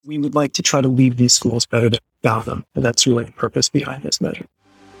We would like to try to leave these schools better than we found them. And that's really the purpose behind this measure.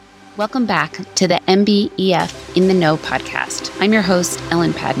 Welcome back to the MBEF in the Know podcast. I'm your host,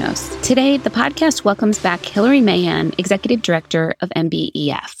 Ellen Padnos. Today, the podcast welcomes back Hillary Mahan, Executive Director of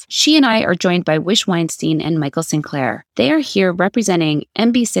MBEF. She and I are joined by Wish Weinstein and Michael Sinclair. They are here representing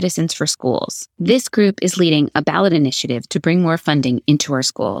MB Citizens for Schools. This group is leading a ballot initiative to bring more funding into our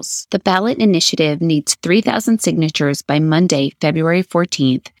schools. The ballot initiative needs 3,000 signatures by Monday, February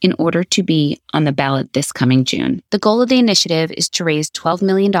 14th, in order to be on the ballot this coming June. The goal of the initiative is to raise $12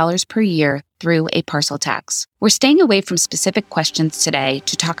 million per year through a parcel tax. We're staying away from specific questions today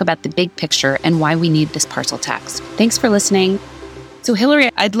to talk about the big picture and why we need this parcel tax. Thanks for listening. So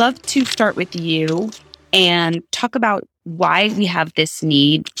Hillary, I'd love to start with you and talk about why we have this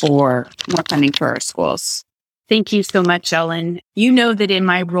need for more funding for our schools. Thank you so much, Ellen. You know that in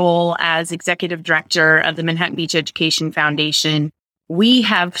my role as Executive Director of the Manhattan Beach Education Foundation, we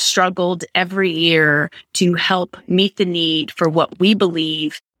have struggled every year to help meet the need for what we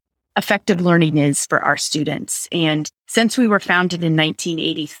believe effective learning is for our students. And since we were founded in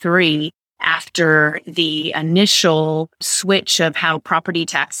 1983, after the initial switch of how property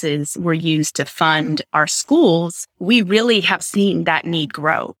taxes were used to fund our schools, we really have seen that need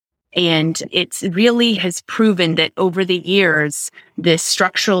grow. And it really has proven that over the years, this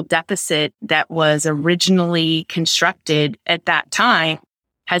structural deficit that was originally constructed at that time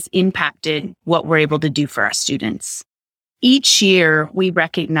has impacted what we're able to do for our students. Each year, we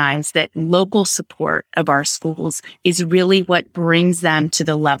recognize that local support of our schools is really what brings them to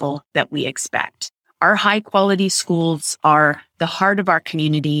the level that we expect. Our high-quality schools are the heart of our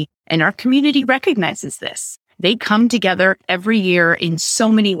community, and our community recognizes this. They come together every year in so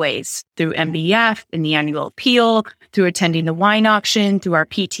many ways, through MBEF, in the annual appeal, through attending the wine auction, through our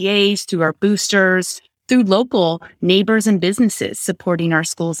PTAs, through our boosters, through local neighbors and businesses supporting our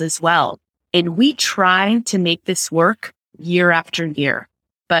schools as well. And we try to make this work year after year.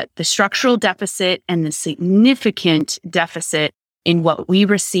 But the structural deficit and the significant deficit in what we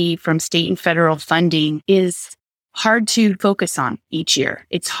receive from state and federal funding is hard to focus on each year.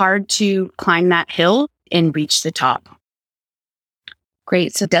 It's hard to climb that hill and reach the top.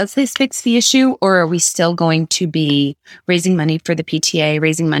 Great. So does this fix the issue, or are we still going to be raising money for the PTA,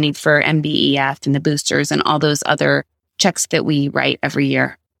 raising money for MBEF and the boosters and all those other checks that we write every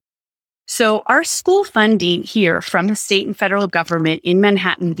year? So our school funding here from the state and federal government in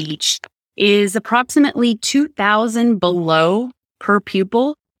Manhattan Beach is approximately $2,000 below per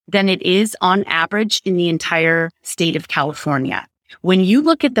pupil than it is on average in the entire state of California. When you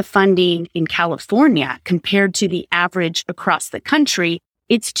look at the funding in California compared to the average across the country,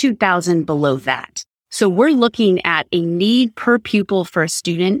 it's $2,000 below that. So we're looking at a need per pupil for a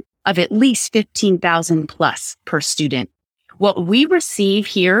student of at least $15,000 plus per student. What we receive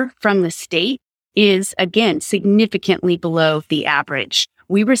here from the state is, again, significantly below the average.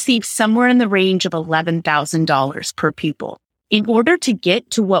 We receive somewhere in the range of $11,000 per pupil. In order to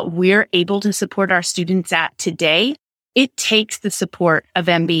get to what we're able to support our students at today, it takes the support of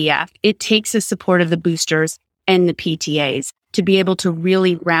MBEF. It takes the support of the boosters and the PTAs to be able to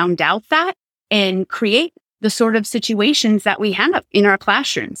really round out that and create the sort of situations that we have in our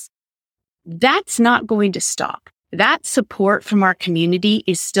classrooms. That's not going to stop. That support from our community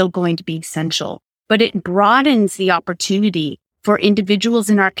is still going to be essential, but it broadens the opportunity for individuals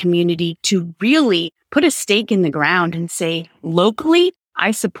in our community to really put a stake in the ground and say, locally,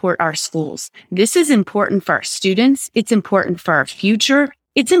 I support our schools. This is important for our students. It's important for our future.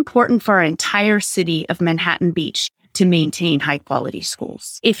 It's important for our entire city of Manhattan Beach to maintain high quality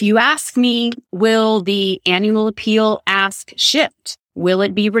schools. If you ask me, will the annual appeal ask shift? Will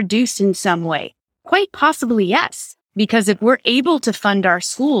it be reduced in some way? Quite possibly, yes, because if we're able to fund our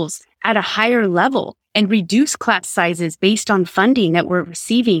schools at a higher level and reduce class sizes based on funding that we're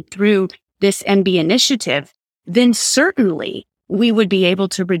receiving through this MB initiative, then certainly we would be able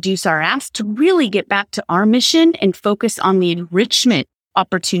to reduce our ask to really get back to our mission and focus on the enrichment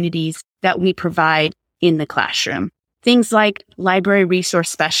opportunities that we provide in the classroom. Things like library resource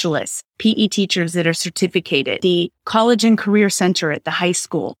specialists, PE teachers that are certificated, the college and career center at the high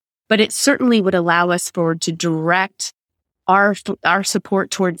school. But it certainly would allow us forward to direct our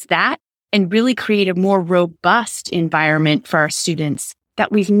support towards that and really create a more robust environment for our students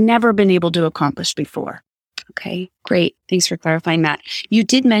that we've never been able to accomplish before. Okay, great. Thanks for clarifying that. You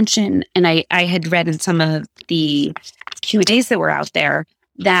did mention, and I had read in some of the Q&As that were out there,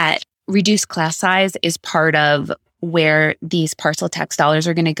 that reduced class size is part of where these parcel tax dollars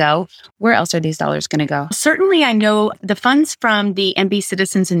are going to go. Where else are these dollars going to go? Certainly, I know the funds from the MB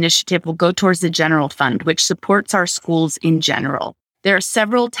Citizens Initiative will go towards the general fund, which supports our schools in general. There are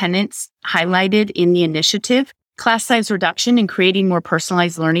several tenets highlighted in the initiative. Class size reduction and creating more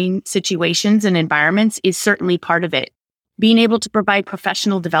personalized learning situations and environments is certainly part of it. Being able to provide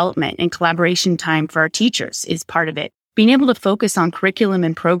professional development and collaboration time for our teachers is part of it. Being able to focus on curriculum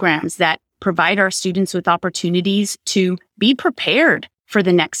and programs that provide our students with opportunities to be prepared for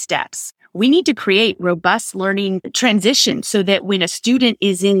the next steps. We need to create robust learning transitions so that when a student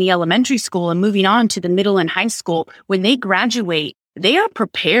is in the elementary school and moving on to the middle and high school, when they graduate, they are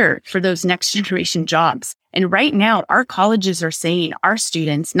prepared for those next generation jobs. And right now, our colleges are saying our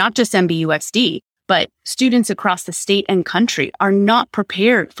students, not just MBUSD, but students across the state and country are not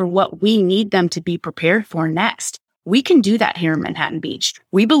prepared for what we need them to be prepared for next. We can do that here in Manhattan Beach.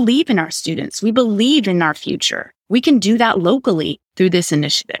 We believe in our students. We believe in our future. We can do that locally through this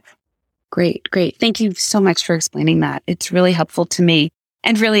initiative. Great. Thank you so much for explaining that. It's really helpful to me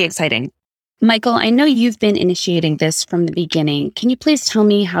and really exciting. Michael, I know you've been initiating this from the beginning. Can you please tell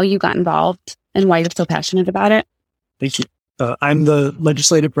me how you got involved and why you're so passionate about it? Thank you. I'm the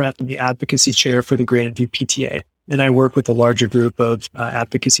legislative rep and the advocacy chair for the Grandview PTA, and I work with a larger group of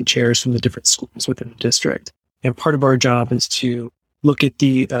advocacy chairs from the different schools within the district. And part of our job is to look at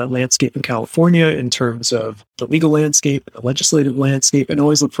the landscape in California in terms of the legal landscape, the legislative landscape, and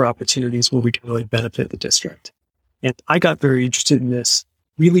always look for opportunities where we can really benefit the district. And I got very interested in this,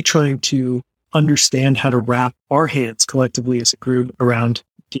 really trying to understand how to wrap our hands collectively as a group around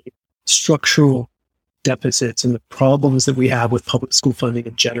the structural deficits and the problems that we have with public school funding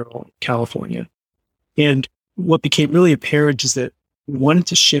in general in California. And what became really apparent is that we wanted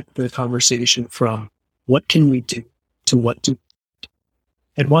to shift the conversation from what can we do to what do we do.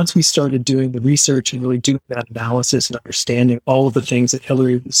 And once we started doing the research and really doing that analysis and understanding all of the things that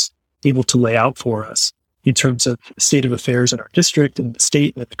Hillary was able to lay out for us in terms of the state of affairs in our district and the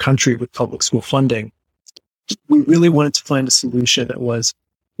state and the country with public school funding, we really wanted to find a solution that was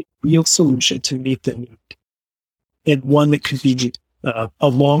a real solution to meet the need, and one that could be a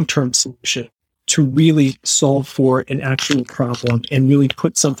long-term solution to really solve for an actual problem and really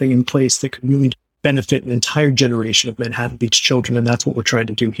put something in place that could really benefit an entire generation of Manhattan Beach children. And that's what we're trying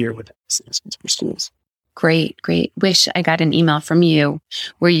to do here with Citizens for Schools. Great. Wish I got an email from you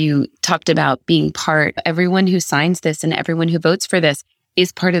where you talked about being part. Everyone who signs this and everyone who votes for this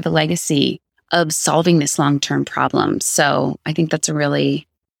is part of the legacy of solving this long-term problem. So I think it's a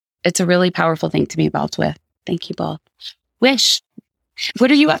really powerful thing to be involved with. Thank you both. Wish, what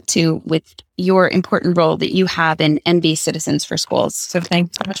are you up to with your important role that you have in MB Citizens for Schools? So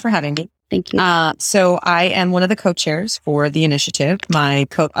thanks so much for having me. Thank you. So I am one of the co-chairs for the initiative. My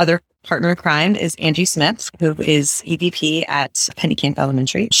other partner in crime is Angie Smith, who is EVP at Pennycamp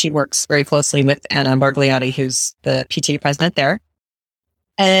Elementary. She works very closely with Anna Margliotti, who's the PTA president there.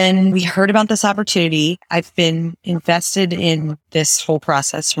 And we heard about this opportunity. I've been invested in this whole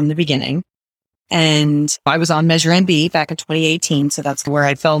process from the beginning. And I was on Measure MB back in 2018. So that's where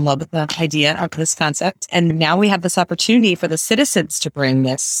I fell in love with the idea of this concept. And now we have this opportunity for the citizens to bring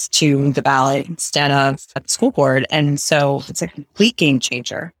this to the ballot instead of at the school board. And so it's a complete game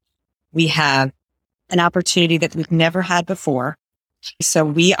changer. We have an opportunity that we've never had before. So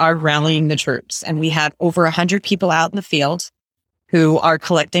we are rallying the troops, and we have over 100 people out in the field who are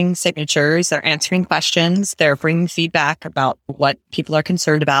collecting signatures. They're answering questions. They're bringing feedback about what people are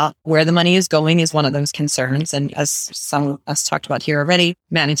concerned about. Where the money is going is one of those concerns. And as some of us talked about here already,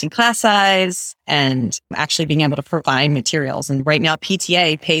 managing class size and actually being able to provide materials. And right now,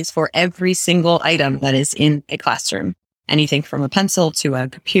 PTA pays for every single item that is in a classroom. Anything from a pencil to a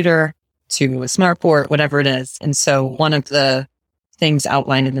computer to a smartboard, whatever it is. And so one of the things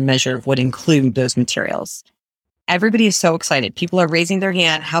outlined in the measure would include those materials. Everybody is so excited. People are raising their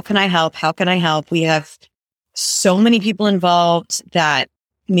hand. How can I help? How can I help? We have so many people involved that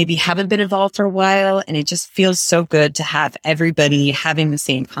maybe haven't been involved for a while. And it just feels so good to have everybody having the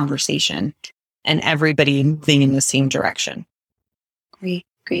same conversation and everybody moving in the same direction. Great.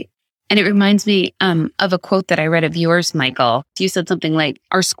 And it reminds me of a quote that I read of yours, Michael. You said something like,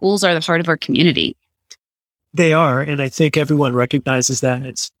 our schools are the heart of our community. They are. And I think everyone recognizes that.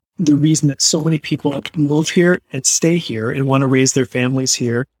 It's the reason that so many people move here and stay here and want to raise their families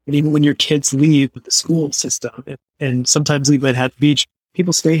here. And even when your kids leave the school system and sometimes leave Manhattan Beach,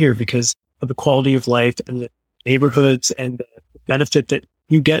 people stay here because of the quality of life and the neighborhoods and the benefit that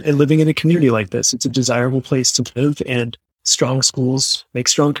you get in living in a community like this. It's a desirable place to live, and strong schools make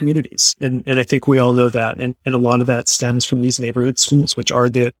strong communities. And I think we all know that. And a lot of that stems from these neighborhood schools, which are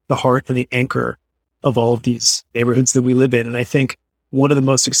the heart and the anchor of all of these neighborhoods that we live in. And I think one of the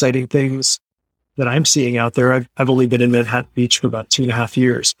most exciting things that I'm seeing out there, I've only been in Manhattan Beach for about 2.5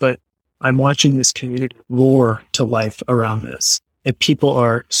 years, but I'm watching this community roar to life around this. And people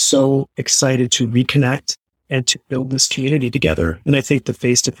are so excited to reconnect and to build this community together. And I think the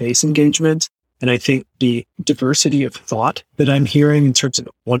face-to-face engagement, and I think the diversity of thought that I'm hearing in terms of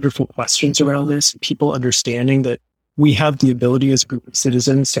wonderful questions around this, people understanding that we have the ability as a group of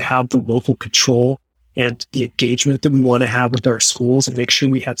citizens to have the local control and the engagement that we want to have with our schools and make sure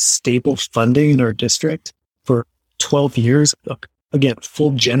we have stable funding in our district for 12 years. Again, a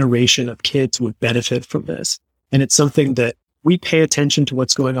full generation of kids would benefit from this. And it's something that we pay attention to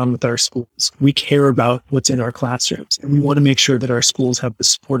what's going on with our schools. We care about what's in our classrooms, and we want to make sure that our schools have the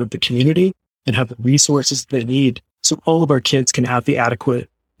support of the community and have the resources they need so all of our kids can have the adequate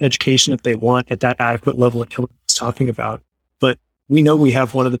education that they want at that adequate level that Hillary was talking about. But we know we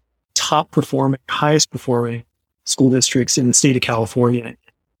have one of the top performing, highest performing school districts in the state of California.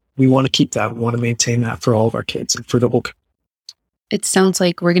 We want to keep that. We want to maintain that for all of our kids and for the whole. It sounds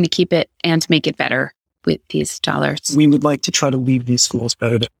like we're going to keep it and make it better with these dollars. We would like to try to leave these schools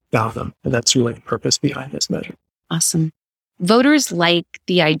better than we found them. And that's really the purpose behind this measure. Awesome. Voters like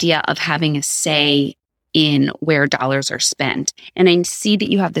the idea of having a say in where dollars are spent. And I see that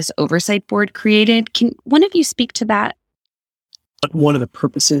you have this oversight board created. Can one of you speak to that? One of the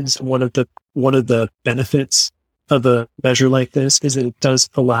purposes, one of the benefits of a measure like this is that it does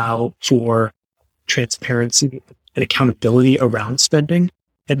allow for transparency and accountability around spending,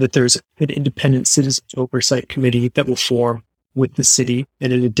 and that there's an independent citizens oversight committee that will form with the city.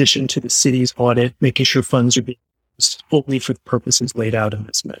 And in addition to the city's audit, making sure funds are being used only for the purposes laid out in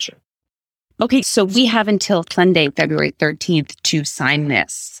this measure. Okay, so we have until Sunday, February 13th to sign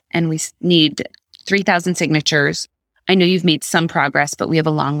this, and we need 3,000 signatures. I know you've made some progress, but we have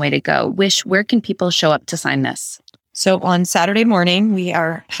a long way to go. Wish, where can people show up to sign this? So on Saturday morning, we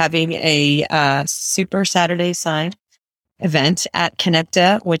are having a Super Saturday Sign event at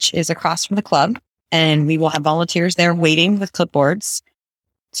Connecta, which is across from the club. And we will have volunteers there waiting with clipboards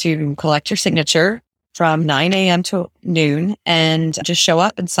to collect your signature from 9 a.m. to noon, and just show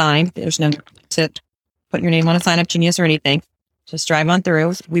up and sign. There's no to put your name on a sign-up genius or anything. Just drive on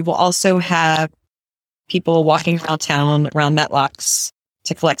through. We will also have people walking around town, around Metlocks,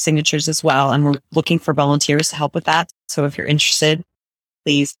 to collect signatures as well. And we're looking for volunteers to help with that. So if you're interested,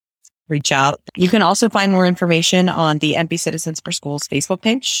 please reach out. You can also find more information on the MP Citizens for Schools Facebook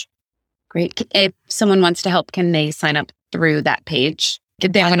page. Great. If someone wants to help, can they sign up through that page?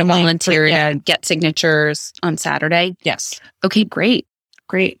 Did they want to volunteer to get signatures on Saturday? Yes. Okay, great.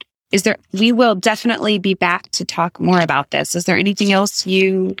 Great. We will definitely be back to talk more about this. Is there anything else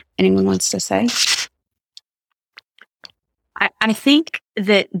anyone wants to say? I think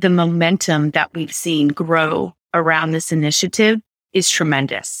that the momentum that we've seen grow around this initiative is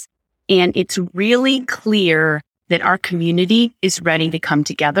tremendous. And it's really clear that our community is ready to come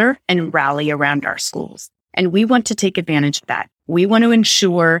together and rally around our schools. And we want to take advantage of that. We want to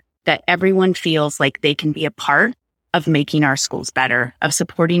ensure that everyone feels like they can be a part of making our schools better, of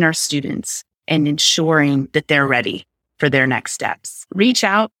supporting our students, and ensuring that they're ready for their next steps. Reach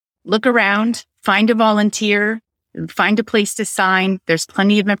out, look around, find a volunteer, find a place to sign. There's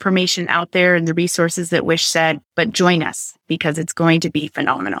plenty of information out there and the resources that Wish said, but join us because it's going to be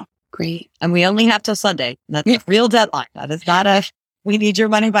phenomenal. Great. And we only have till Sunday. That's a real deadline. That is not we need your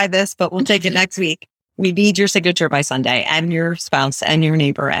money by this, but we'll take it next week. We need your signature by Sunday, and your spouse and your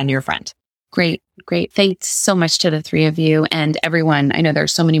neighbor and your friend. Great. Great. Thanks so much to the three of you and everyone. I know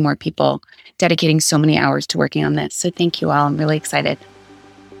there's so many more people dedicating so many hours to working on this. So thank you all. I'm really excited.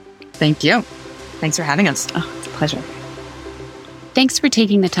 Thank you. Thanks for having us. Oh, it's a pleasure. Thanks for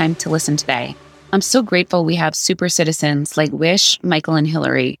taking the time to listen today. I'm so grateful we have super citizens like Wish, Michael, and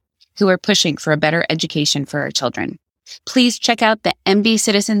Hillary who are pushing for a better education for our children. Please check out the MB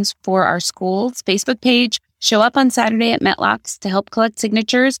Citizens for Our Schools Facebook page. Show up on Saturday at Metlocks to help collect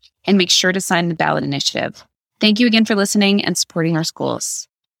signatures and make sure to sign the ballot initiative. Thank you again for listening and supporting our schools.